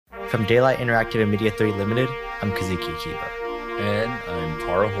From Daylight Interactive and Media 3 Limited, I'm Kazuki Kiba. And I'm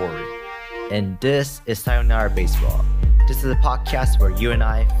Tara Hori. And this is Sayonara Baseball. This is a podcast where you and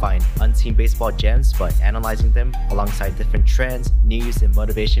I find unseen baseball gems by analyzing them alongside different trends, news, and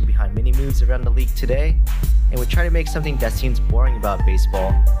motivation behind many moves around the league today. And we try to make something that seems boring about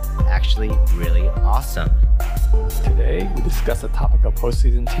baseball actually really awesome. Today, we discuss the topic of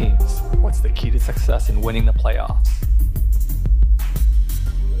postseason teams. What's the key to success in winning the playoffs?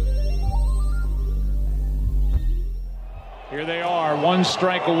 Here they are, one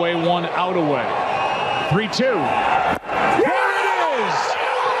strike away, one out away. 3-2. Here it is!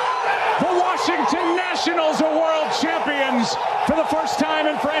 The Washington Nationals are world champions for the first time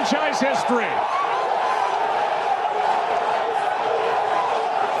in franchise history.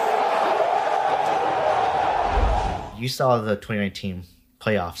 You saw the 2019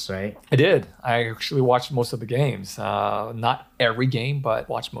 playoffs, right? I did. I actually watched most of the games. Not every game, but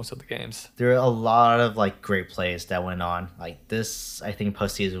watched most of the games. There are a lot of great plays that went on. This, I think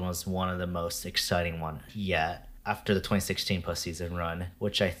postseason was one of the most exciting ones yet after the 2016 postseason run,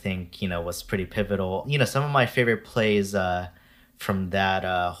 which I think, was pretty pivotal. Some of my favorite plays from that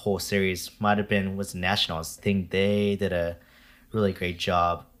whole series might have been was the Nationals. I think they did a really great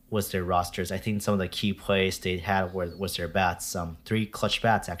job was their rosters. I think some of the key plays they had was their bats. 3 clutch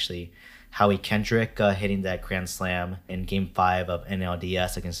bats, actually. Howie Kendrick hitting that grand slam in Game 5 of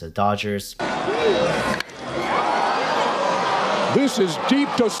NLDS against the Dodgers. This is deep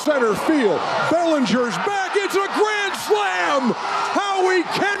to center field. Bellinger's back. It's a grand slam! Howie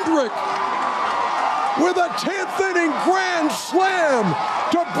Kendrick with a 10th inning grand slam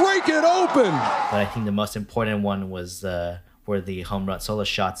to break it open. But I think the most important one were the home run solo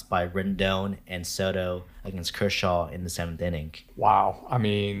shots by Rendon and Soto against Kershaw in the 7th inning. Wow. I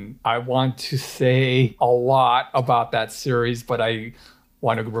mean, I want to say a lot about that series, but I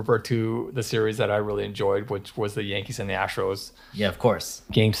want to revert to the series that I really enjoyed, which was the Yankees and the Astros. Yeah, of course.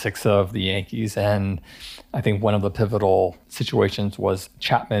 Game 6 of the Yankees. And I think one of the pivotal situations was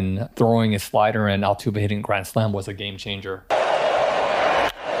Chapman throwing a slider and Altuve hitting a grand slam was a game changer.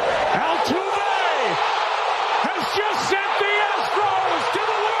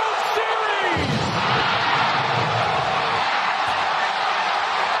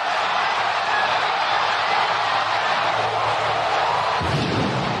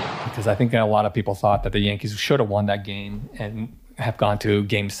 Because I think a lot of people thought that the Yankees should have won that game and have gone to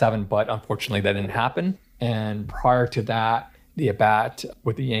Game 7, but unfortunately that didn't happen. And prior to that, the at-bat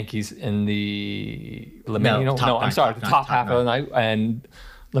with the Yankees in the top half of the night, and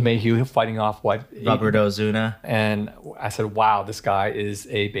LeMahieu fighting off Roberto Osuna. And I said, wow, this guy is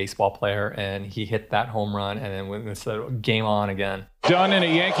a baseball player, and he hit that home run, and then when it's game on again. Dunn in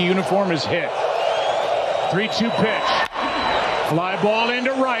a Yankee uniform is hit. 3-2 pitch. Fly ball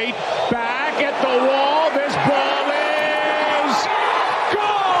into right, back at the wall. This ball is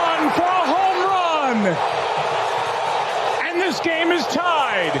gone for a home run. And this game is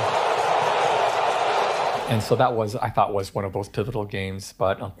tied. And so that I thought was one of those pivotal games,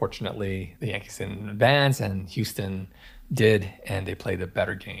 but unfortunately the Yankees didn't advance and Houston did, and they played a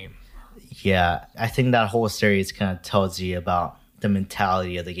better game. Yeah, I think that whole series kind of tells you about the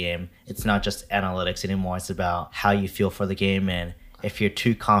mentality of the game. It's not just analytics anymore. It's about how you feel for the game. And if you're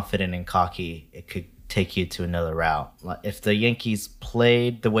too confident and cocky, it could take you to another route. If the Yankees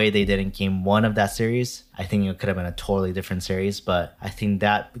played the way they did in Game 1 of that series, I think it could have been a totally different series. But I think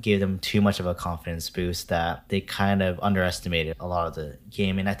that gave them too much of a confidence boost that they kind of underestimated a lot of the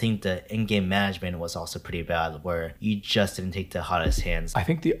game. And I think the in-game management was also pretty bad, where you just didn't take the hottest hands. I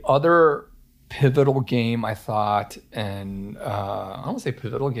think the other pivotal game, I thought, and I don't want to say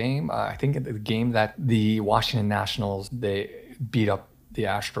pivotal game. I think the game that the Washington Nationals, they beat up the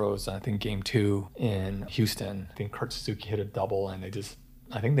Astros, I think Game 2 in Houston. I think Kurt Suzuki hit a double, and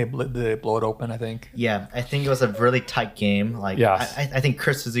they blow it open, I think. Yeah, I think it was a really tight game. Yes. I think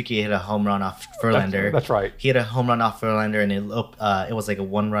Kurt Suzuki hit a home run off Verlander. That's right. He hit a home run off Verlander, and it was like a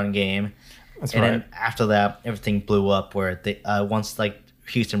 1-run game. That's and right. Then after that, everything blew up where they once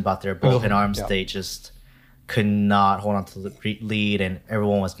Houston brought their bullpen arms, yeah. They just could not hold on to the lead, and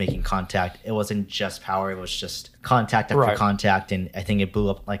everyone was making contact. It wasn't just power, it was just contact after contact, and I think it blew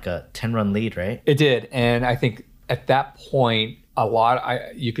up like a 10-run lead, right? It did, and I think at that point,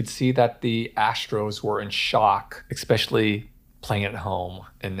 you could see that the Astros were in shock, especially playing at home.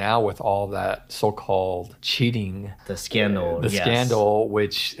 And now with all that so-called cheating, The scandal, yes. scandal,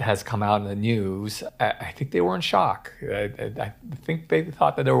 which has come out in the news, I think they were in shock. I think they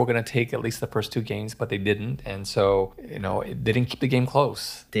thought that they were going to take at least the first 2 games, but they didn't. And so, they didn't keep the game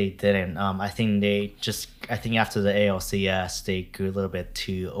close. They didn't. I think after the ALCS, they grew a little bit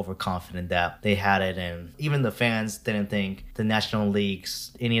too overconfident that they had it. And even the fans didn't think the National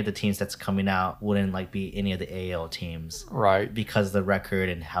Leagues, any of the teams that's coming out, wouldn't be any of the AL teams. Right. Because of the record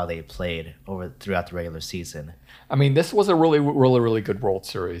and how they played throughout the regular season. I mean, this was a really, really, really good World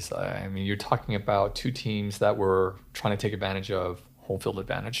Series. I mean, you're talking about 2 teams that were trying to take advantage of home field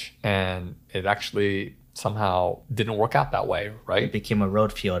advantage, and it actually somehow didn't work out that way, right? It became a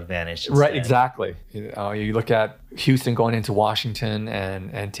road field advantage instead. Right, exactly. You look at Houston going into Washington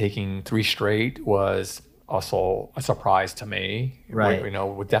and taking 3 straight was also a surprise to me. Right.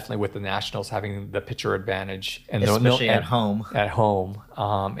 Definitely with the Nationals having the pitcher advantage. And especially at home. At home.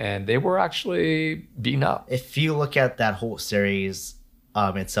 And they were actually beaten up. If you look at that whole series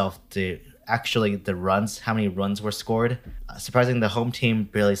itself, the runs, how many runs were scored, surprisingly, the home team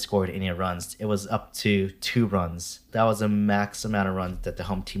barely scored any runs. It was up to 2 runs. That was the max amount of runs that the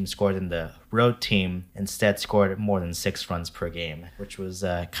home team scored, and the road team instead scored more than 6 runs per game, which was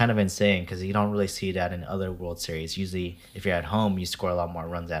kind of insane because you don't really see that in other World Series. Usually, if you're at home, you score a lot more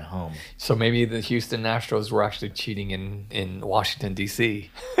runs at home. So maybe the Houston Astros were actually cheating in Washington, D.C.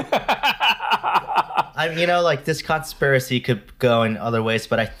 This conspiracy could go in other ways,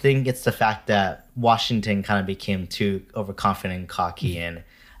 but I think it's the fact that Washington kind of became too overconfident and cocky. And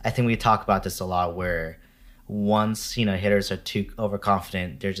I think we talk about this a lot where once, hitters are too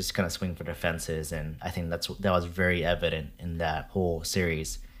overconfident, they're just going to swing for the fences. And I think that was very evident in that whole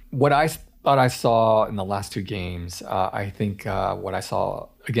series. What I thought I saw in the last 2 games, I think what I saw,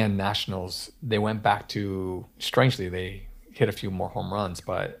 again, Nationals, they went back to, strangely, they hit a few more home runs,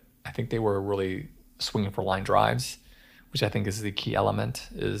 but I think they were really swinging for line drives, which I think is the key element,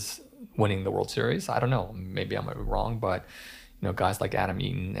 is winning the World Series. I don't know, maybe I might be wrong, but guys like Adam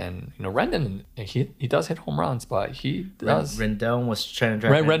Eaton and Rendon, he does hit home runs, but he does. Rendon was trying to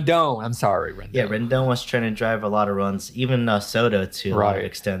drive. Rendon, I'm sorry, Rendon. Yeah, Rendon was trying to drive a lot of runs, even Soto to a lot of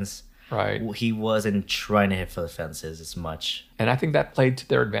extents. Right. He wasn't trying to hit for the fences as much, and I think that played to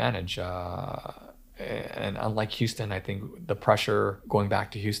their advantage. And unlike Houston, I think the pressure going back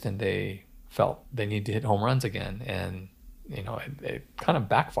to Houston, they felt they need to hit home runs again, and it kind of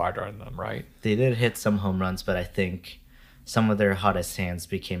backfired on them, right? They did hit some home runs, but I think some of their hottest hands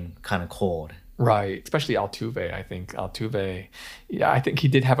became kind of cold. Right, especially Altuve. I think he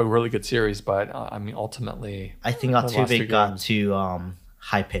did have a really good series, but ultimately, I think Altuve got too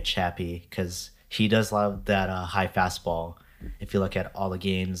high pitch happy because he does love that high fastball. If you look at all the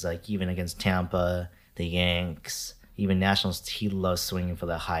games, like even against Tampa, the Yanks, even Nationals, he loves swinging for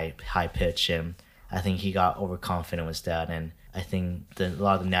the high pitch, and I think he got overconfident with that. And I think a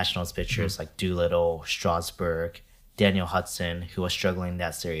lot of the Nationals pitchers like Doolittle, Strasburg, Daniel Hudson, who was struggling in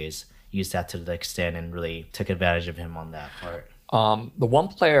that series, used that to the extent and really took advantage of him on that part. The one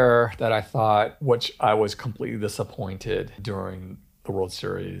player that I thought, which I was completely disappointed during the World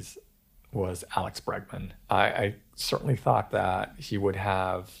Series, was Alex Bregman. I certainly thought that he would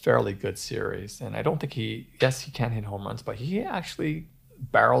have fairly good series, and I don't think he can hit home runs, but he actually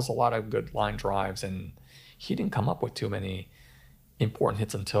barrels a lot of good line drives, and he didn't come up with too many important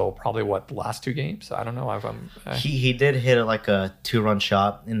hits until probably the last 2 games. I don't know if he did hit a 2-run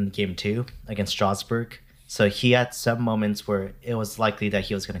shot in game 2 against Strasburg. So he had some moments where it was likely that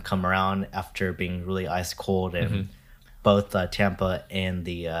he was going to come around after being really ice cold in both Tampa and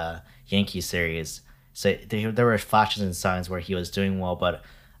the Yankee series. So there were flashes and signs where he was doing well, but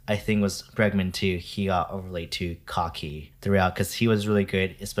I think with Bregman too, he got overly too cocky throughout because he was really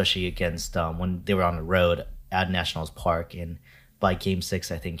good, especially against when they were on the road at Nationals Park. And by game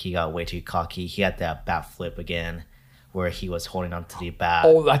 6, I think he got way too cocky. He had that bat flip again where he was holding onto the bat.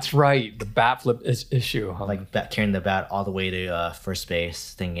 Oh, that's right. The bat flip issue. Carrying the bat all the way to first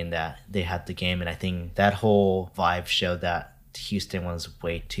base, thinking that they had the game. And I think that whole vibe showed that Houston was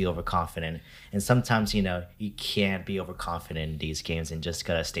way too overconfident. And sometimes, you can't be overconfident in these games and just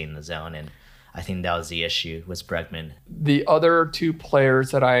got to stay in the zone. And I think that was the issue with Bregman. The other 2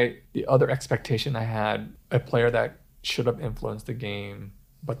 players the other expectation I had, a player that should have influenced the game,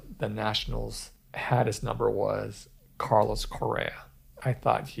 but the Nationals had his number, was Carlos Correa. I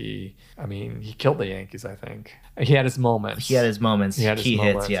thought he killed the Yankees, I think. He had his moments. He had his moments. Key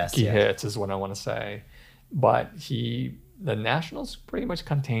hits, yes. Key hits is what I want to say. But the Nationals pretty much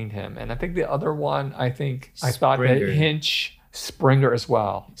contained him. And I think the other one, I thought that Hinch, Springer as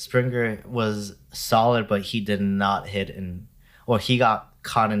well. Springer was solid, but he did not hit he got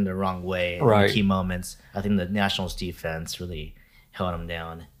caught in the wrong way Right. in key moments. I think the Nationals defense really held him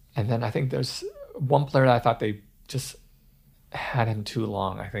down. And then I think there's one player that I thought they just had him too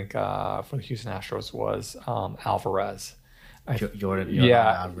long. I think for the Houston Astros was Alvarez. Jordan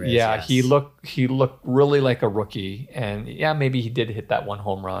Yeah, Alvarez, yeah. yes. He looked really like a rookie, and yeah, maybe he did hit that one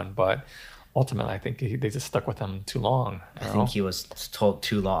home run, but ultimately, I think they just stuck with him too long. I think he was told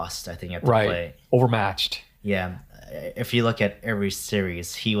too lost. I think at the right, plate. overmatched. Yeah, if you look at every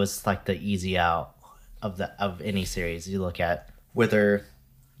series, he was like the easy out of any series. You look at whether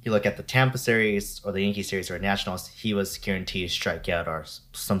you look at the Tampa series or the Yankee series or Nationals, he was guaranteed strikeout or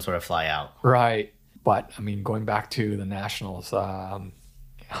some sort of fly out. Right. But, I mean, going back to the Nationals,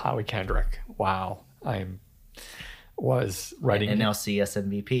 Howie Kendrick, wow. Was writing... An LCS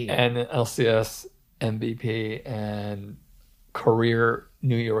MVP. And an LCS MVP and career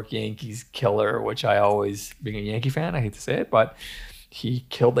New York Yankees killer, which I always, being a Yankee fan, I hate to say it, but he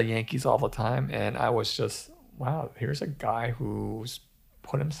killed the Yankees all the time. And I was just, wow, here's a guy who's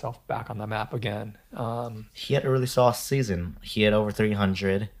put himself back on the map again. He had a really solid season. He had over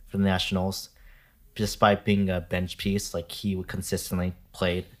 300 for the Nationals. Despite being a bench piece, like he consistently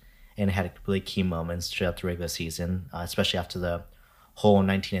played and had really key moments throughout the regular season, especially after the whole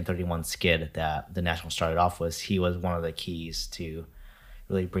 1931 skid that the Nationals started off with. He was one of the keys to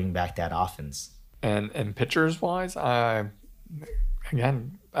really bring back that offense. And pitchers wise, I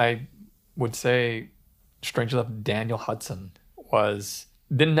would say, strangely enough, Daniel Hudson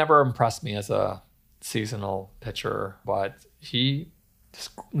didn't never impress me as a seasonal pitcher, but he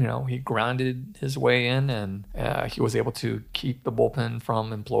just, he grounded his way in, and he was able to keep the bullpen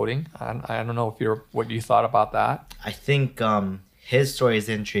from imploding. I don't know what you thought about that. I think his story is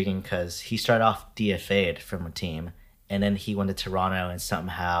intriguing because he started off DFA'd from a team, and then he went to Toronto and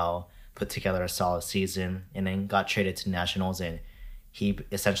somehow put together a solid season, and then got traded to Nationals, and he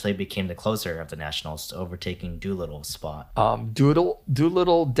essentially became the closer of the Nationals, overtaking Doolittle's spot.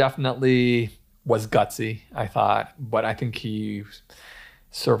 Doolittle definitely was gutsy, I thought, but I think he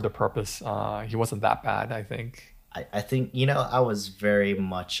served a purpose. He wasn't that bad, I think. I think, I was very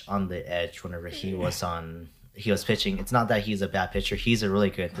much on the edge whenever he was pitching. It's not that he's a bad pitcher. He's a really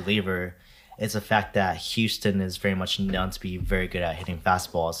good reliever. It's the fact that Houston is very much known to be very good at hitting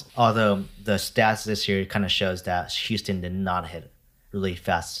fastballs. Although the stats this year kind of shows that Houston did not hit really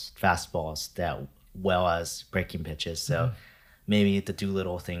fast fastballs that well as breaking pitches. So maybe the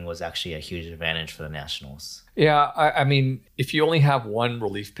Doolittle thing was actually a huge advantage for the Nationals. Yeah, I mean, if you only have one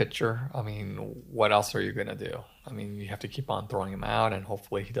relief pitcher, I mean, what else are you going to do? I mean, you have to keep on throwing him out, and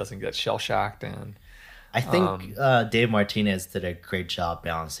hopefully he doesn't get shell-shocked. And I think Dave Martinez did a great job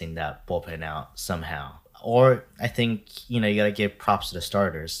balancing that bullpen out somehow. Or I think, you got to give props to the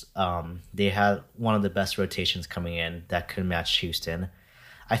starters. They had one of the best rotations coming in that could match Houston.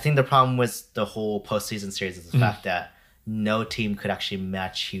 I think the problem with the whole postseason series is the fact that no team could actually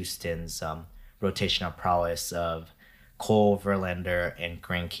match Houston's rotational prowess of Cole, Verlander, and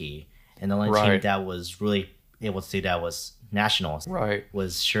Greinke. And the only team that was really able to do that was Nationals. Right.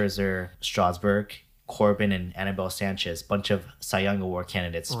 Was Scherzer, Strasburg, Corbin, and Anibal Sanchez, bunch of Cy Young Award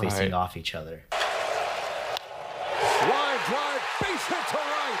candidates facing off each other. Line drive, base hit to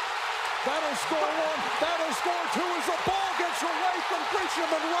right. That'll score one. That'll score two as the ball gets away from Grisham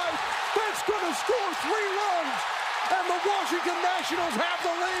and right. That's going to score 3 runs. And the Washington Nationals have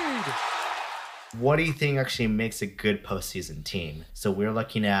the lead. What do you think actually makes a good postseason team? So we're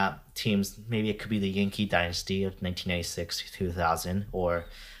looking at teams, maybe it could be the Yankee dynasty of 1996-2000, or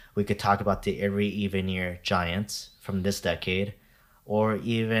we could talk about the every even year Giants from this decade, or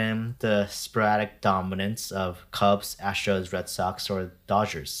even the sporadic dominance of Cubs, Astros, Red Sox, or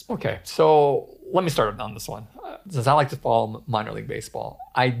Dodgers. Okay, so let me start on this one. Since I like to follow minor league baseball,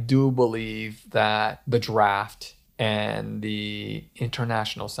 I do believe that the draft and the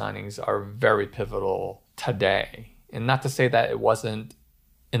international signings are very pivotal today. And not to say that it wasn't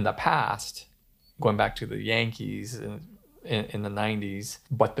in the past, going back to the Yankees in the 90s,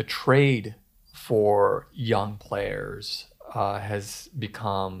 but the trade for young players has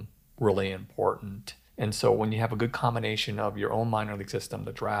become really important. And so when you have a good combination of your own minor league system,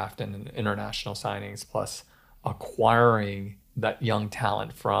 the draft and international signings, plus acquiring that young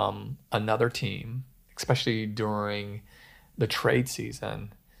talent from another team, especially during the trade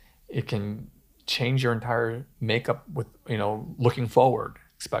season, it can change your entire makeup with, looking forward,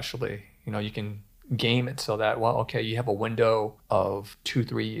 especially. You can game it so that, you have a window of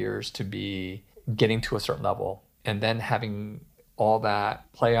 2-3 years to be getting to a certain level, and then having all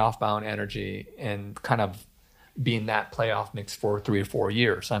that playoff bound energy and kind of being that playoff mix for 3 or 4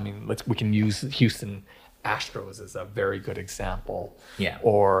 years. I mean, we can use Houston Astros is a very good example. Yeah.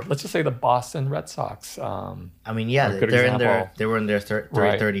 Or let's just say the Boston Red Sox. I mean, yeah, a good they were in their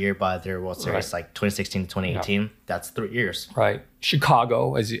third year by their World Series, Right. like 2016 to 2018. Yeah. That's 3 years. Right.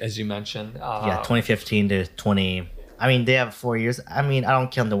 Chicago, as you mentioned. Yeah, 2015 to 20. I mean, they have 4 years. I mean, I don't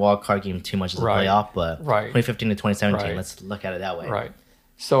count the wild card game too much as a Right. playoff, but Right. 2015 to 2017. Right. Let's look at it that way. Right.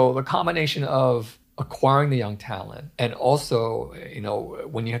 So the combination of acquiring the young talent and also,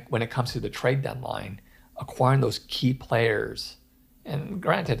 when it comes to the trade deadline, acquiring those key players. And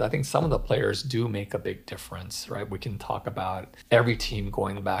granted, I think some of the players do make a big difference, right? We can talk about every team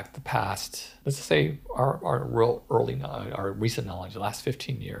going back the past, let's just say our recent knowledge, the last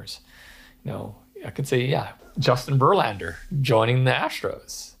 15 years. I could say, Justin Verlander joining the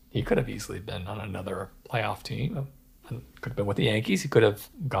Astros. He could have easily been on another playoff team. Could have been with the Yankees. He could have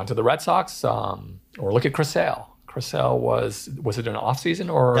gone to the Red Sox. Or look at Chris Sale. Chris Sale was it an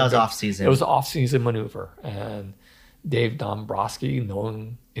offseason or That was off-season. It was an off-season maneuver, and Dave Dombrowski,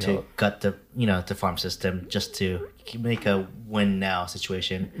 To gut the farm system just to make a win now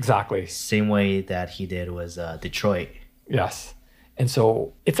situation. exactly. Same way that he did was Detroit. Yes. And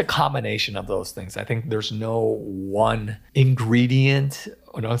so it's a combination of those things. I think there's no one ingredient,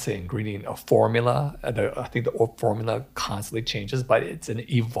 or not say ingredient, a formula. I think the formula constantly changes, but it's an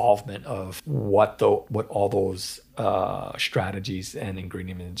evolvement of what all those strategies and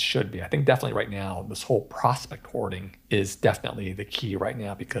ingredients should be. I think definitely right now, this whole prospect hoarding is definitely the key right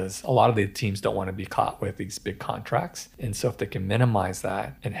now, because a lot of the teams don't want to be caught with these big contracts. And so if they can minimize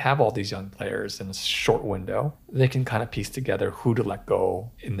that and have all these young players in a short window, they can kind of piece together who to let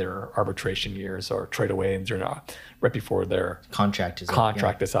go in their arbitration years or trade away right before their Contract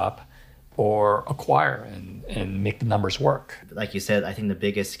is up, or acquire and make the numbers work. Like you said, I think the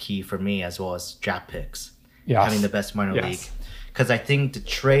biggest key for me as well as draft picks. Yes. Having the best minor Yes. league. Because I think the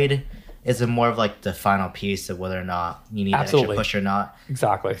trade is more of like the final piece of whether or not you need Absolutely. an extra push or not.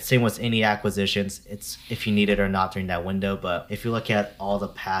 Exactly. Same with any acquisitions. It's if you need it or not during that window. But if you look at all the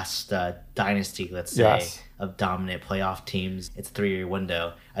past dynasty, let's say, Yes. of dominant playoff teams, it's a 3-year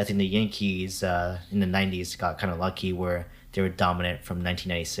window. I think the Yankees in the 90s got kind of lucky where they were dominant from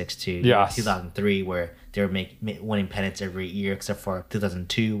 1996 to Yes. 2003, where they were winning pennants every year, except for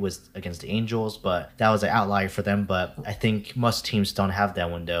 2002 was against the Angels, but that was an outlier for them. But I think most teams don't have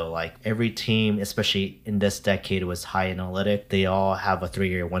that window. Like every team, especially in this decade, was high analytic. They all have a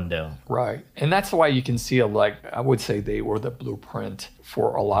 3-year window. Right. And that's why you can see, I would say they were the blueprint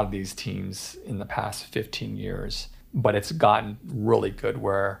for a lot of these teams in the past 15 years. But it's gotten really good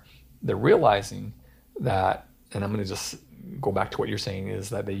where they're realizing that, and I'm going to just go back to what you're saying, is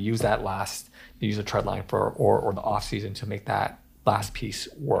that they use the trade line or the offseason to make that last piece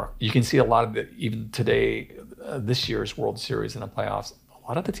work. You can see a lot of it, even today, this year's World Series and the playoffs, a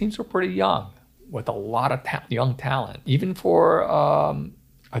lot of the teams were pretty young with a lot of young talent. Even for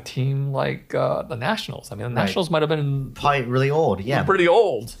a team like the Nationals. I mean, the Nationals might have been Probably really old, yeah. pretty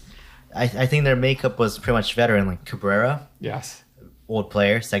old. I think their makeup was pretty much veteran, like Cabrera, Yes. old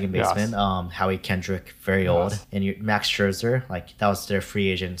player, second baseman. Yes. Howie Kendrick, very old. Yes. And Max Scherzer, like that was their free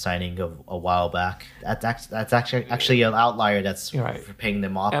agent signing of a while back. That's actually an outlier that's You're right. for paying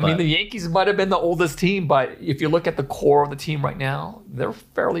them off. I but mean, the Yankees might have been the oldest team, but if you look at the core of the team right now, they're a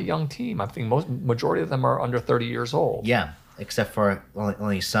fairly young team. I think majority of them are under 30 years old. yeah, except for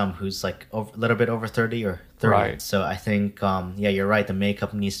only some who's like a little bit over 30 or 30. Right. So I think, you're right. The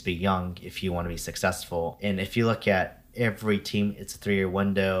makeup needs to be young if you want to be successful. And if you look at every team, it's a 3-year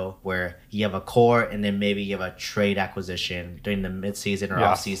window where you have a core and then maybe you have a trade acquisition during the midseason or Yes.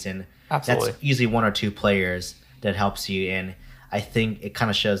 off-season. Absolutely. That's usually 1 or 2 players that helps you. And I think it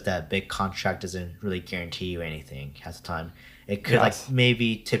kind of shows that big contract doesn't really guarantee you anything half the time. It could Yes.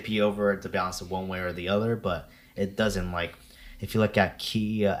 maybe tip you over the balance of one way or the other, but it doesn't if you look at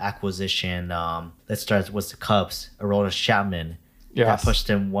key acquisition, let's start with the Cubs, Aroldis Chapman. Yes. That pushed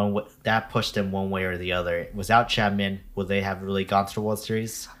them one way. That pushed them one way or the other. Without Chapman, would they have really gone to the World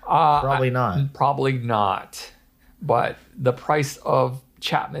Series? Probably not. Probably not. But the price of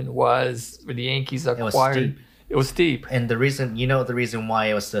Chapman was when the Yankees acquired. steep. It was steep. And the reason why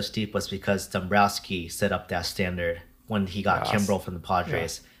it was so steep was because Dombrowski set up that standard when he got Yes. Kimbrel from the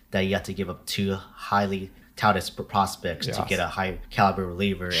Padres, that you have to give up 2 highly touted prospects to Yes. get a high caliber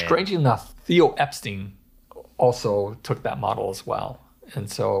reliever. And Strangely enough, Theo Epstein also took that model as well. And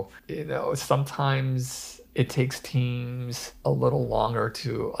so, sometimes it takes teams a little longer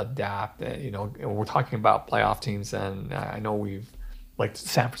to adapt. And we're talking about playoff teams, and I know like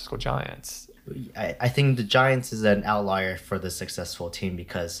San Francisco Giants. I think the Giants is an outlier for the successful team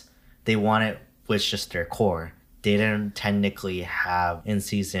because they won it with just their core. They didn't technically have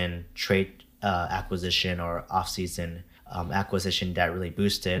in-season trade acquisition or offseason acquisition that really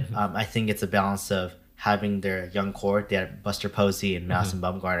boosted. I think it's a balance of having their young core. They had Buster Posey and Madison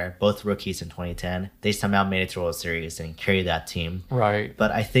Bumgarner, both rookies in 2010. They somehow made it to World Series and carried that team. Right.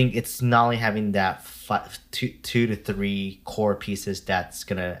 But I think it's not only having that two to three core pieces that's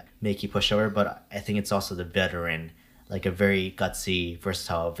going to make you push over, but I think it's also the veteran, like a very gutsy,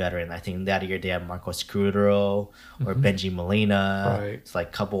 versatile veteran. I think that year they had Marcos Scudero or Benji Molina. Right. It's like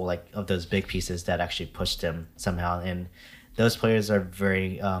a couple like of those big pieces that actually pushed them somehow. And those players are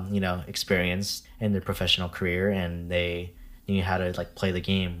very, experienced in their professional career, and they knew how to like play the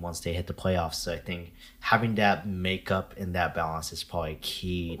game once they hit the playoffs. So I think having that makeup and that balance is probably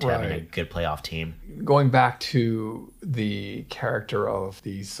key to having a good playoff team. Going back to the character of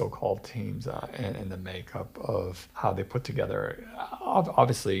these so-called teams and the makeup of how they put together,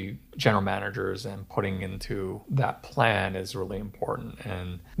 obviously general managers and putting into that plan is really important.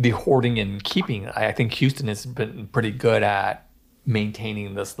 And the hoarding and keeping, I think Houston has been pretty good at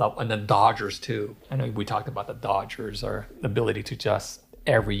maintaining this level, and the Dodgers too. I know we talked about the Dodgers, or the ability to just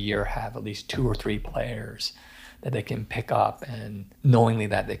every year have at least 2 or 3 players that they can pick up, and knowingly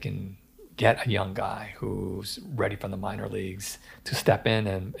that they can get a young guy who's ready from the minor leagues to step in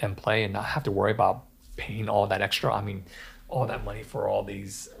and play and not have to worry about paying all that extra. I mean, all that money for all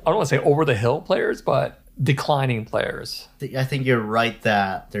these, I don't want to say over the hill players, but declining players. I think you're right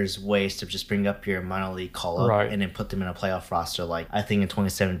that there's ways to just bring up your minor league call-up and then put them in a playoff roster. Like I think in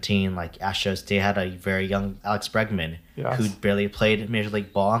 2017, like Astros, they had a very young Alex Bregman who barely played Major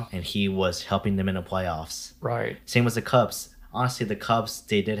League Ball, and he was helping them in the playoffs. Right. Same with the Cubs. Honestly, the Cubs,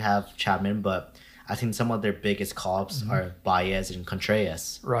 they did have Chapman, but I think some of their biggest call-ups are Baez and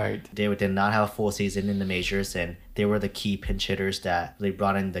Contreras. Right. They did not have a full season in the majors, and they were the key pinch hitters that really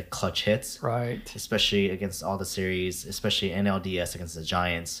brought in the clutch hits. Right. Especially against all the series, especially NLDS against the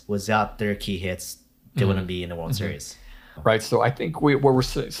Giants. Without their key hits, they wouldn't be in the World Series. Right. So I think what we're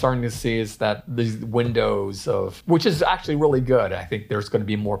starting to see is that these windows of, which is actually really good. I think there's going to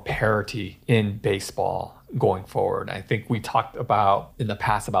be more parity in baseball going forward. I think we talked about in the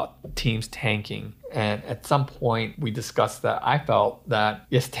past about teams tanking. And at some point we discussed that I felt that,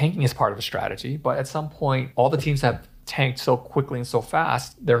 yes, tanking is part of a strategy, but at some point all the teams have tanked so quickly and so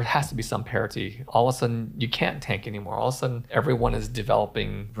fast, there has to be some parity. All of a sudden you can't tank anymore. All of a sudden everyone is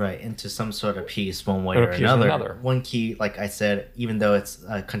developing into some sort of piece one way or another. One key, like I said, even though it's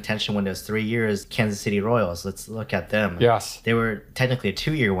a contention window is 3 years, Kansas City Royals, let's look at them. Yes. They were technically a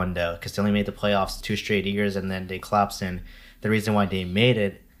 2-year window because they only made the playoffs 2 straight years, and then they collapsed. And the reason why they made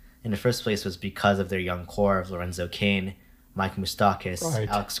it in the first place was because of their young core of Lorenzo Cain, Mike Moustakas,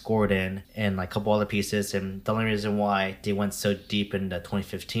 Alex Gordon, and like a couple other pieces. And the only reason why they went so deep in the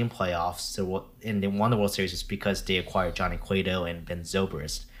 2015 playoffs and they won the World Series is because they acquired Johnny Cueto and Ben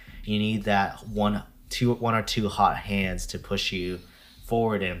Zobrist. You need that one or two hot hands to push you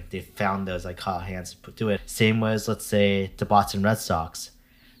forward, and they found those like hot hands to do it. Same was, let's say, the Boston Red Sox.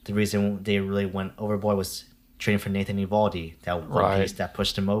 The reason they really went overboard was trading for Nathan Eovaldi, that one piece that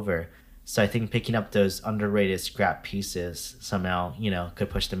pushed them over. So I think picking up those underrated scrap pieces somehow, could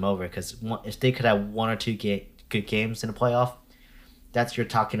push them over. Because if they could have 1 or 2 good games in a playoff, you're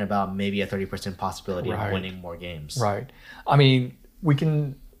talking about maybe a 30% possibility of winning more games. Right. I mean, we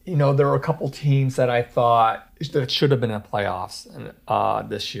can, there are a couple teams that I thought that should have been in the playoffs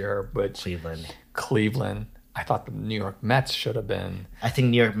this year, but Cleveland. I thought the New York Mets should have been. I think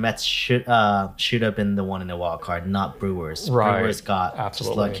New York Mets should have been the one in the wild card, not Brewers. Right. Brewers got just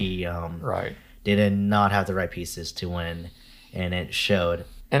lucky. They did not have the right pieces to win, and it showed.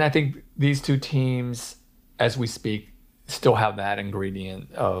 And I think these two teams, as we speak, still have that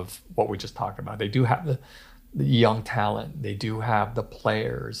ingredient of what we just talked about. They do have the young talent. They do have the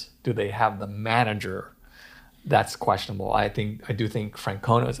players. Do they have the manager? That's questionable. I do think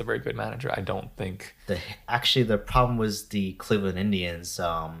Francona is a very good manager. I don't think the problem was the Cleveland Indians.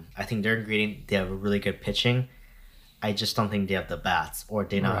 I think their ingredient, they have a really good pitching. I just don't think they have the bats, or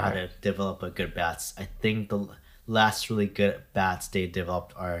they know how to develop a good bats. I think the last really good bats they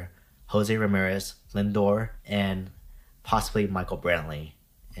developed are Jose Ramirez, Lindor, and possibly Michael Brantley.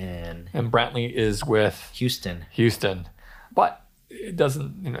 And Brantley is with Houston. But it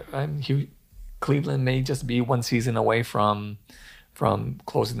doesn't, Cleveland may just be one season away from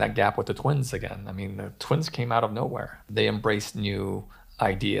closing that gap with the Twins again. I mean, the Twins came out of nowhere. They embraced new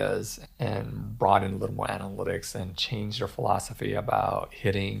ideas and brought in a little more analytics and changed their philosophy about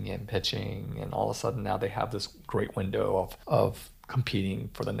hitting and pitching. And all of a sudden now they have this great window of competing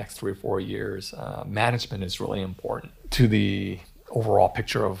for the next 3 or 4 years. Management is really important to the overall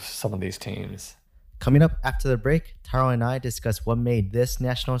picture of some of these teams. Coming up after the break, Taro and I discuss what made this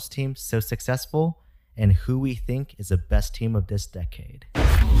Nationals team so successful and who we think is the best team of this decade.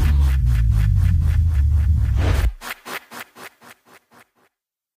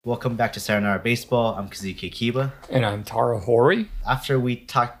 Welcome back to Sayonara Baseball. I'm Kazuki Akiba. And I'm Taro Hori. After we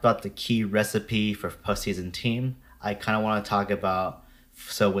talked about the key recipe for postseason team, I kind of want to talk about,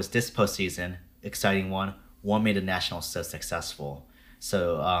 so was this postseason, exciting one, what made the Nationals so successful?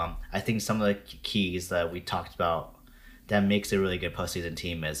 So I think some of the keys that we talked about that makes a really good postseason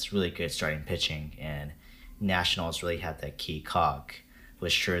team is really good starting pitching, and Nationals really had that key cog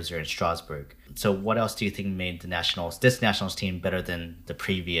with Scherzer and Strasburg. So what else do you think made this Nationals team better than the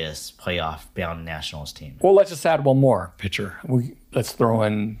previous playoff-bound Nationals team? Well, let's just add one more pitcher. Let's throw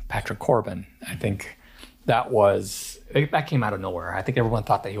in Patrick Corbin. I think that came out of nowhere. I think everyone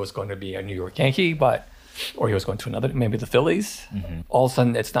thought that he was going to be a New York Yankee, or he was going to maybe the Phillies. Mm-hmm. All of a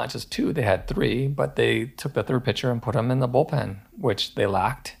sudden, it's not just two, they had three, but they took the third pitcher and put him in the bullpen, which they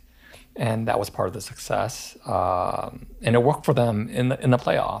lacked. And that was part of the success. And it worked for them in the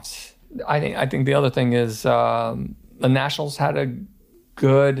playoffs. I think the other thing is the Nationals had a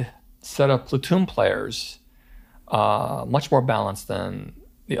good set of platoon players, much more balanced than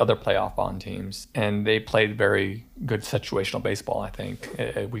the other playoff bond teams. And they played very good situational baseball, I think.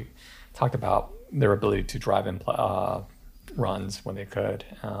 We talked about their ability to drive in runs when they could.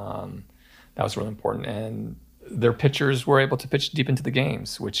 That was really important. And their pitchers were able to pitch deep into the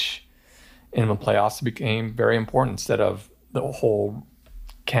games, which in the playoffs became very important instead of the whole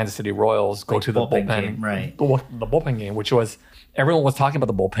Kansas City Royals go to the bullpen game, right? The bullpen game, which was, everyone was talking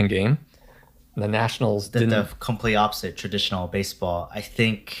about the bullpen game. The Nationals didn't. The complete opposite, traditional baseball. I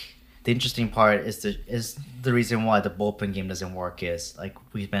think the interesting part is the reason why the bullpen game doesn't work is, like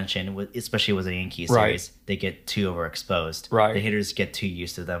we mentioned, especially with the Yankees series, right, they get too overexposed. Right. The hitters get too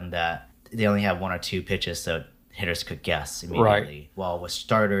used to them that they only have one or two pitches, so hitters could guess immediately. Right. While with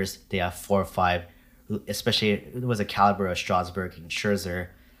starters, they have 4 or 5, especially it was a caliber of Strasburg and Scherzer,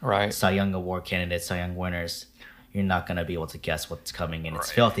 right, Cy Young Award candidates, Cy Young winners. You're not going to be able to guess what's coming, and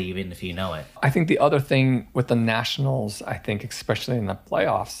it's filthy even if you know it. I think the other thing with the Nationals, I think especially in the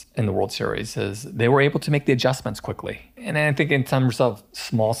playoffs in the World Series, is they were able to make the adjustments quickly. And I think in terms of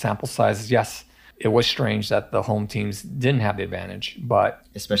small sample sizes, yes, it was strange that the home teams didn't have the advantage, but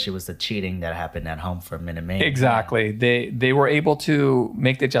especially with the cheating that happened at home for Minute Maid. Exactly. They were able to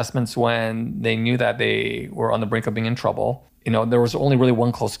make the adjustments when they knew that they were on the brink of being in trouble. There was only really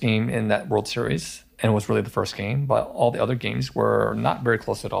one close game in that World Series, and it was really the first game, but all the other games were not very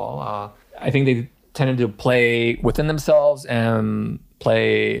close at all. I think they tended to play within themselves and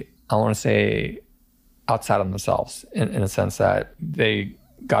play, I want to say, outside of themselves in a sense that they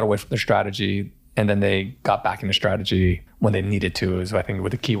got away from their strategy and then they got back into strategy when they needed to. So I think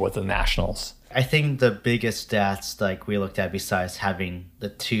the key was the Nationals. I think the biggest stats like we looked at besides having the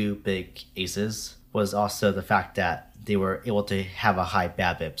 2 big aces was also the fact that they were able to have a high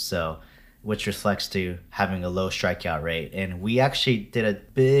BABIP, which reflects to having a low strikeout rate. And we actually did a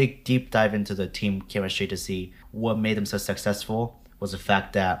big deep dive into the team chemistry to see what made them so successful was the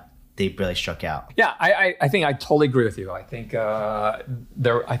fact that they barely struck out. Yeah, I think I totally agree with you. I think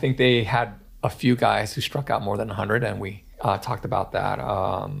they had a few guys who struck out more than 100, and we talked about that.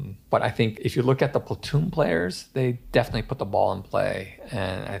 But I think if you look at the platoon players, they definitely put the ball in play,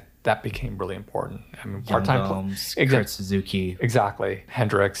 and that became really important. I mean, part-time Gomes, Kurt Suzuki. Exactly.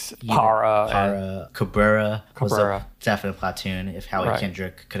 Hendricks, Parra, Cabrera was a definite platoon if Howie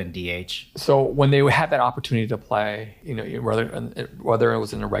Kendrick couldn't DH. So when they had that opportunity to play, whether it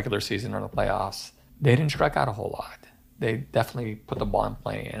was in the regular season or the playoffs, they didn't strike out a whole lot. They definitely put the ball in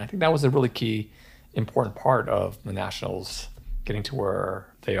play. And I think that was a really key, important part of the Nationals getting to where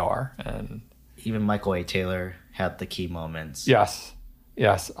they are. And even Michael A. Taylor had the key moments. Yes.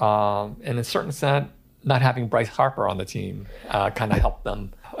 And in a certain extent, not having Bryce Harper on the team kind of helped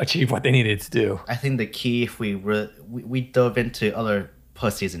them achieve what they needed to do. I think the key, if we dove into other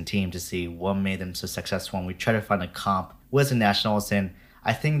postseason teams to see what made them so successful, and we tried to find a comp with the Nationals, and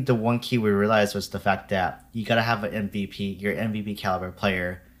I think the one key we realized was the fact that you got to have an MVP. Your MVP caliber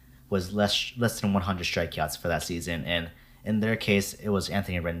player was less than 100 strikeouts for that season, and in their case, it was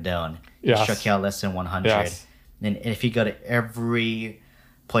Anthony Rendon. He struck out less than 100. Yes. And if you go to every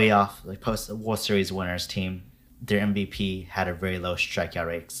playoff, like post World Series winners team, their MVP had a very low strikeout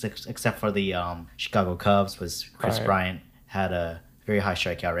rate, except for the Chicago Cubs. Was Chris Bryant had a very high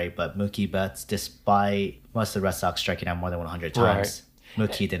strikeout rate, but Mookie Betts, despite most of the Red Sox striking out more than 100 times,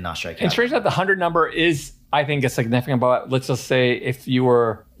 Mookie did not strike out. And strange that the 100 number is, I think, is significant. But let's just say if you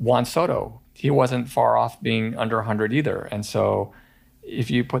were Juan Soto, he wasn't far off being under 100 either. And so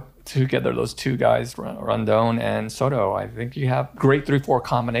if you put together those two guys, Rondon and Soto, I think you have great 3-4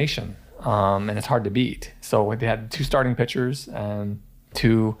 combination, and it's hard to beat. So they had two starting pitchers and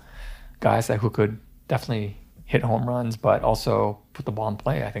two guys who could definitely hit home runs, but also put the ball in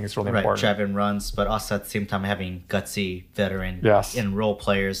play. I think it's really important. Driving runs, but also at the same time having gutsy veteran and role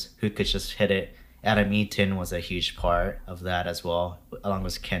players who could just hit it. Adam Eaton was a huge part of that as well, along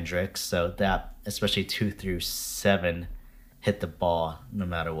with Kendrick. So that, especially 2 through 7, hit the ball no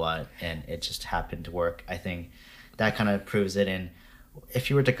matter what, and it just happened to work. I think that kind of proves it. And if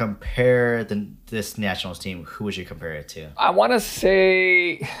you were to compare this Nationals team, who would you compare it to? I want to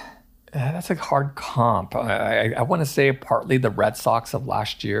say that's a hard comp. I want to say partly the Red Sox of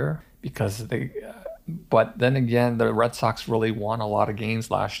last year, because but then again, the Red Sox really won a lot of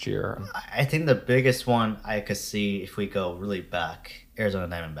games last year. I think the biggest one I could see, if we go really back, Arizona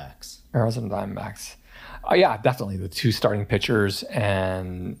Diamondbacks. Yeah, definitely. The two starting pitchers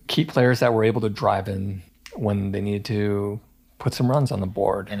and key players that were able to drive in when they needed to put some runs on the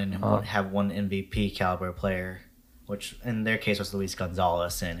board. And then have one MVP caliber player, which in their case was Luis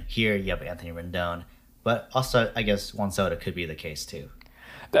Gonzalez. And here you have Anthony Rendon. But also, I guess Juan Soto could be the case too.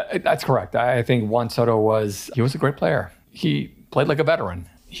 That's correct. I think Juan Soto was a great player. He played like a veteran.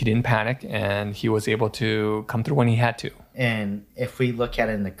 He didn't panic, and he was able to come through when he had to. And if we look at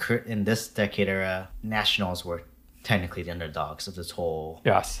it in this decade era, Nationals were technically the underdogs of this whole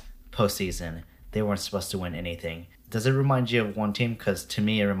postseason. They weren't supposed to win anything. Does it remind you of one team? Because to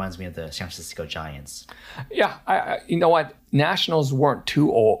me, it reminds me of the San Francisco Giants. Yeah, you know what? Nationals weren't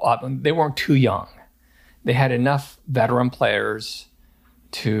too old. They weren't too young. They had enough veteran players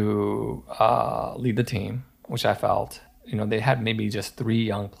to lead the team, which I felt. They had maybe just 3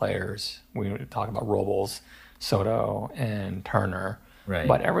 young players. We were talking about Robles, Soto, and Turner. Right.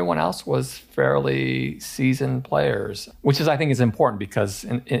 But everyone else was fairly seasoned players, which I think is important, because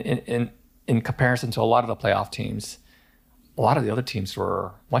in comparison to a lot of the playoff teams, a lot of the other teams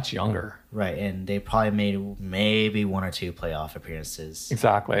were much younger. Right, and they probably made maybe 1 or 2 playoff appearances.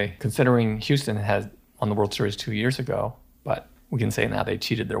 Exactly. Considering Houston had won the World Series 2 years ago, but we can say now they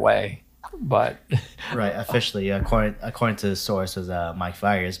cheated their way. But right, officially, according to the source, was Mike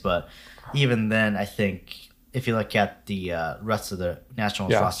Fiers. But even then, I think if you look at the rest of the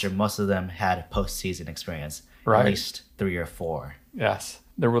Nationals roster, most of them had postseason experience, at least 3 or 4. Yes,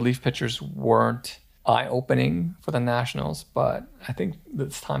 the relief pitchers weren't eye-opening for the Nationals, but I think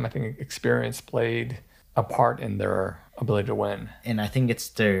this time, experience played a part in their ability to win. And I think it's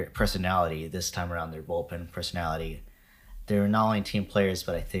their personality this time around, their bullpen personality. They're not only team players,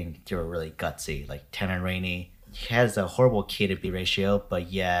 but I think they were really gutsy. Like Tanner Rainey, he has a horrible K to B ratio,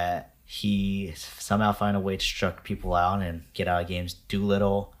 but yet he somehow found a way to struck people out and get out of games.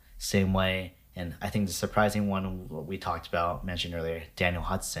 Doolittle, same way. And I think the surprising one we mentioned earlier, Daniel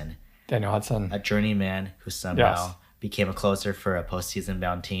Hudson. A journeyman who somehow became a closer for a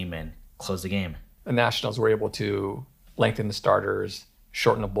postseason-bound team and closed the game. The Nationals were able to lengthen the starters,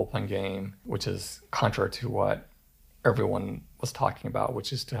 shorten the bullpen game, which is contrary to what everyone was talking about,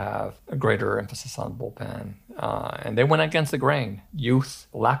 which is to have a greater emphasis on bullpen. And they went against the grain. Youth,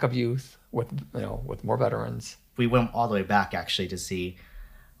 lack of youth, with more veterans. We went all the way back, actually, to see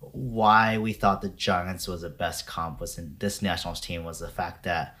why we thought the Giants was the best comp in this Nationals team was the fact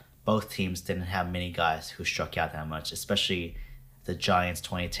that both teams didn't have many guys who struck out that much, especially the Giants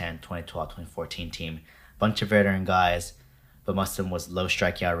 2010, 2012, 2014 team. Bunch of veteran guys, but most of them was low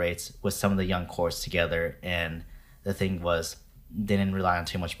strikeout rates with some of the young cores together. And the thing was, they didn't rely on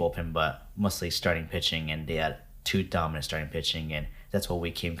too much bullpen, but mostly starting pitching, and they had 2 dominant starting pitching, and that's what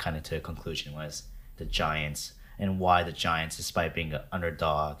we came kind of to a conclusion was the Giants, and why the Giants, despite being an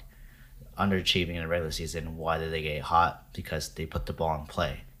underdog, underachieving in the regular season, why did they get hot? Because they put the ball in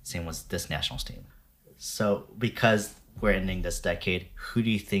play. Same with this Nationals team. So because we're ending this decade, who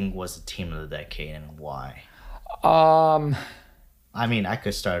do you think was the team of the decade and why? I mean, I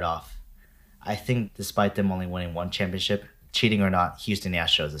could start off. I think despite them only winning 1 championship, cheating or not, Houston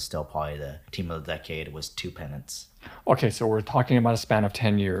Astros is still probably the team of the decade. It was 2 pennants. Okay, so we're talking about a span of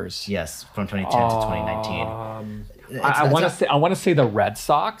 10 years. Yes, from 2010 to 2019. I want to say the Red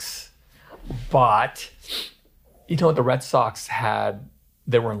Sox, but the Red Sox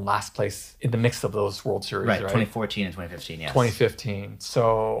they were in last place in the mix of those World Series, right? 2014 and 2015, yes. 2015.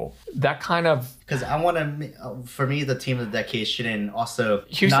 So that kind of... Because I want to... For me, the team of the decade shouldn't also...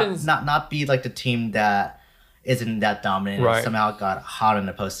 Houston's... Not be like the team that isn't that dominant and somehow got hot in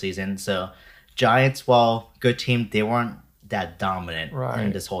the postseason. So Giants, while good team, they weren't that dominant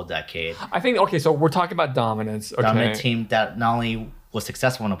in this whole decade. I think, okay, so we're talking about dominance. Okay. Dominant team that not only was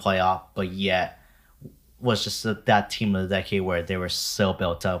successful in the playoff, but yet was just that team of the decade where they were so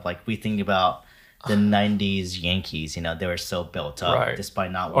built up. Like we think about the 90s Yankees, you know, they were so built up Right.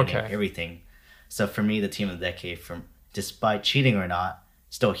 despite not winning Okay. everything. So for me, the team of the decade, from despite cheating or not,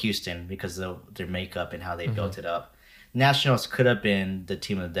 still Houston because of their makeup and how they built it up. Nationals could have been the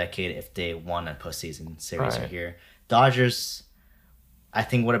team of the decade if they won a postseason series Right. here. Dodgers, I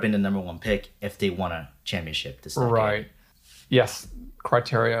think, would have been the number one pick if they won a championship this decade. Right. Yes.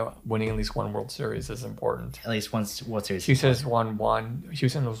 Criteria, winning at least one World Series is important. At least one World Series. Houston has won one.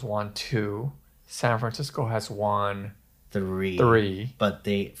 Houston has won two. San Francisco has won three. But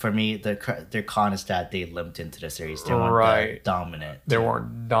for me, their con is that they limped into the series. They weren't Right. that dominant. They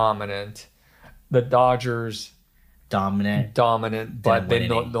weren't dominant. The Dodgers Dominant. but they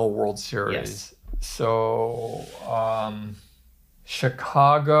win no World Series. Yes. So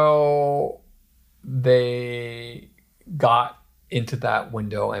Chicago, they got into that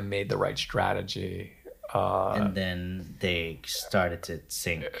window and made the right strategy. And then they started to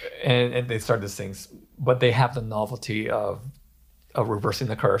sink. And they started to sing, but they have the novelty of reversing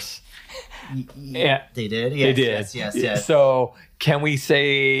the curse. Yeah, They did? they Yes, did. yes. So can we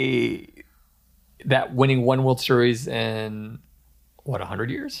say that winning one World Series in 100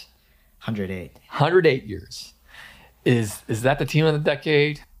 years? 108. 108 years. Is that the team of the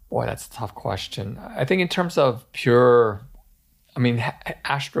decade? Boy, that's a tough question. I think in terms of pure, I mean,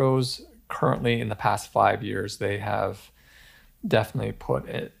 Astros currently in the past 5 years, they have definitely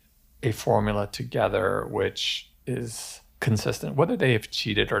put a formula together which is consistent. Whether they have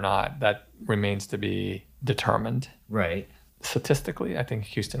cheated or not, that remains to be determined. Right. Statistically, I think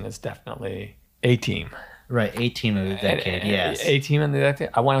Houston is definitely a team. Right. 18 of the decade, yes. A team in the decade.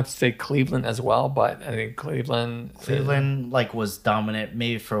 I wanted to say Cleveland as well, but I think Cleveland was dominant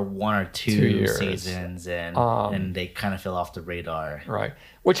maybe for 1 or 2 years. seasons, and they kind of fell off the radar. Right.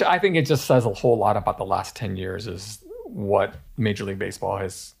 Which I think it just says a whole lot about the last 10 years is what Major League Baseball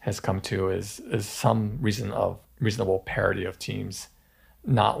has come to is some reasonable parity of teams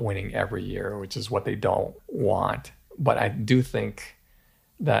not winning every year, which is what they don't want. But I do think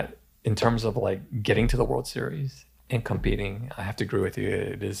that in terms of like getting to the World Series and competing, I have to agree with you.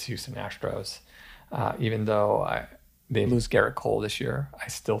 It is Houston Astros. Even though they lose Garrett Cole this year, I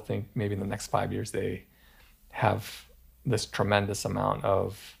still think maybe in the next 5 years they have this tremendous amount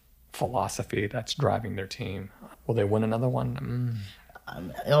of philosophy that's driving their team. Will they win another one?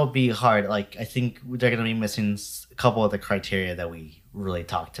 It'll be hard. Like, I think they're going to be missing a couple of the criteria that we really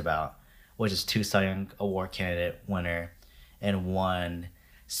talked about, which is 2 Cy Young Award candidate winner and 1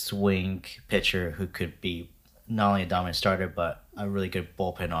 swing pitcher who could be not only a dominant starter, but a really good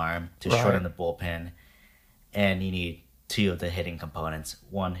bullpen arm to shorten the bullpen. And you need 2 of the hitting components.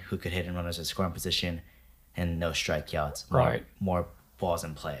 1 who could hit and runners at scoring position and no strikeouts. More balls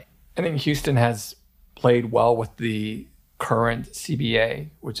in play. I think Houston has played well with the current CBA,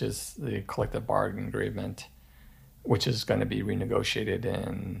 which is the collective bargaining agreement, which is going to be renegotiated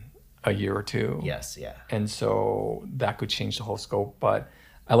in a year or 2. Yes, yeah. And so that could change the whole scope. But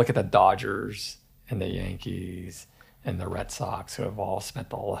I look at the Dodgers and the Yankees and the Red Sox, who have all spent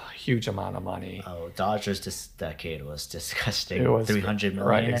a huge amount of money. Oh, Dodgers this decade was disgusting. It was $300 million,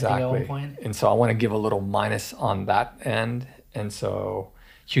 right, I exactly. think, at one point. And so I want to give a little minus on that end. And so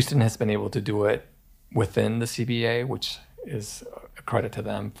Houston has been able to do it within the CBA, which is a credit to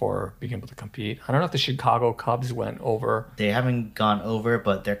them for being able to compete. I don't know if the Chicago Cubs went over. They haven't gone over,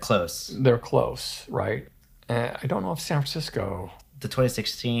 but they're close. They're close, right? And I don't know if San Francisco. The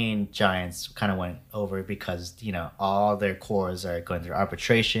 2016 Giants kind of went over because, you know, all their cores are going through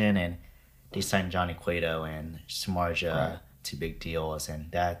arbitration, and they signed Johnny Cueto and Samardzija to big deals, and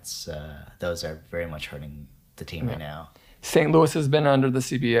that's those are very much hurting the team right now. St. Louis has been under the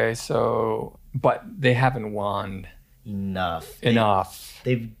CBA, but they haven't won enough.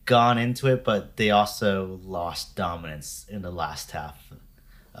 They've gone into it, but they also lost dominance in the last half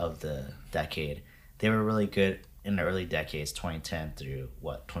of the decade. They were really good in the early decades, 2010 through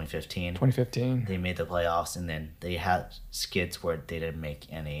 2015. 2015. They made the playoffs, and then they had skids where they didn't make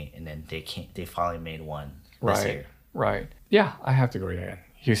any, and then they finally made one this year. Right. Yeah, I have to agree.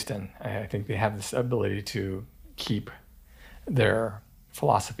 Houston, I think they have this ability to keep their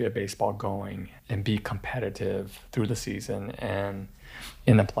philosophy of baseball going and be competitive through the season and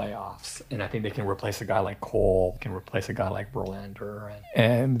in the playoffs. And I think they can replace a guy like Cole, can replace a guy like Verlander,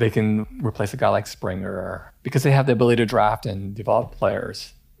 and they can replace a guy like Springer because they have the ability to draft and develop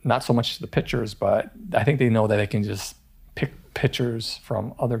players. Not so much the pitchers, but I think they know that they can just pick pitchers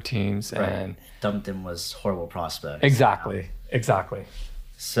from other teams and dump them was horrible prospects. Exactly.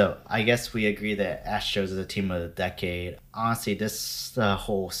 So I guess we agree that Astros is the team of the decade. Honestly, this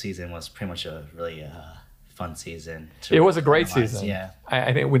whole season was pretty much a really fun season. It was a great analyze. season. Yeah.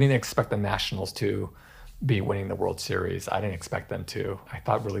 I think we didn't expect the Nationals to be winning the World Series. I didn't expect them to. I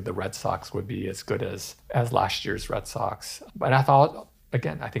thought really the Red Sox would be as good as last year's Red Sox. But I thought,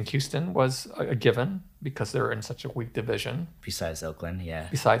 again, I think Houston was a given because they're in such a weak division. Besides Oakland, yeah.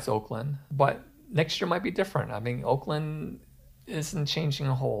 Besides Oakland. But next year might be different. I mean, Oakland isn't changing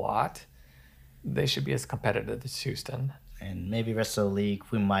a whole lot. They should be as competitive as Houston. And maybe rest of the league,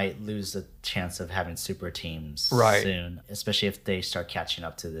 we might lose the chance of having super teams soon, especially if they start catching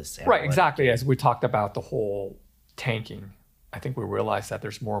up to this. Right, exactly. As we talked about the whole tanking, I think we realize that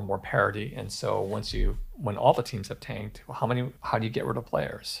there's more and more parity. And so when all the teams have tanked, how do you get rid of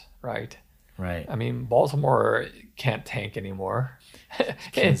players, right? Right. I mean, Baltimore can't tank anymore.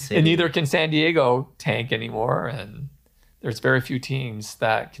 and neither can San Diego tank anymore. And there's very few teams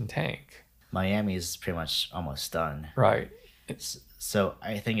that can tank. Miami is pretty much almost done. Right. So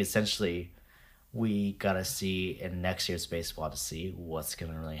I think essentially we got to see in next year's baseball to see what's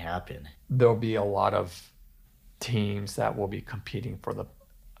going to really happen. There'll be a lot of teams that will be competing for the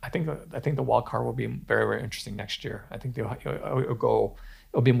I think the wild card will be very, very interesting next year. I think it'll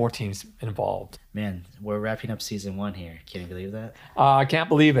be more teams involved. Man, we're wrapping up season 1 here. Can you believe that? I can't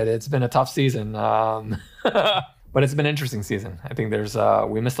believe it. It's been a tough season. But it's been an interesting season. I think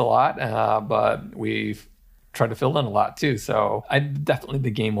we missed a lot, but we've tried to fill in a lot too. So definitely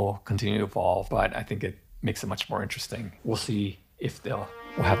the game will continue to evolve, but I think it makes it much more interesting. We'll see if we'll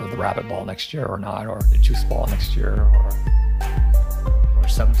have the rabbit ball next year or not, or the juice ball next year, or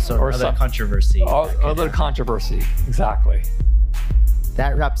some sort of other controversy. Other controversy, exactly.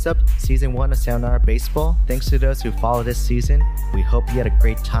 That wraps up season 1 of Sayonara Baseball. Thanks to those who followed this season. We hope you had a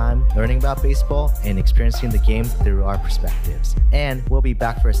great time learning about baseball and experiencing the game through our perspectives. And we'll be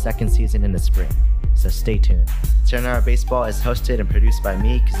back for a second season in the spring, so stay tuned. Sayonara Baseball is hosted and produced by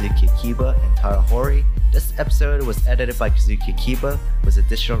me, Kazuki Akiba, and Tara Hori. This episode was edited by Kazuki Akiba, with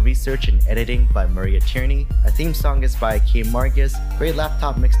additional research and editing by Maria Tierney. Our theme song is by Kay Margus. Great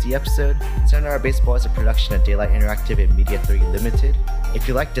Laptop mixed the episode. Sayonara Baseball is a production of Daylight Interactive and Media 30 Limited. If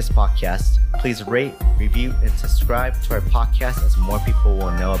you like this podcast, please rate, review, and subscribe to our podcast as more people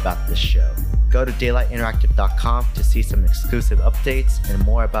will know about this show. Go to daylightinteractive.com to see some exclusive updates and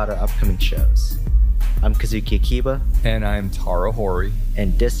more about our upcoming shows. I'm Kazuki Akiba. And I'm Tara Hori.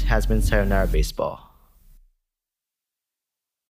 And this has been Sayonara Baseball.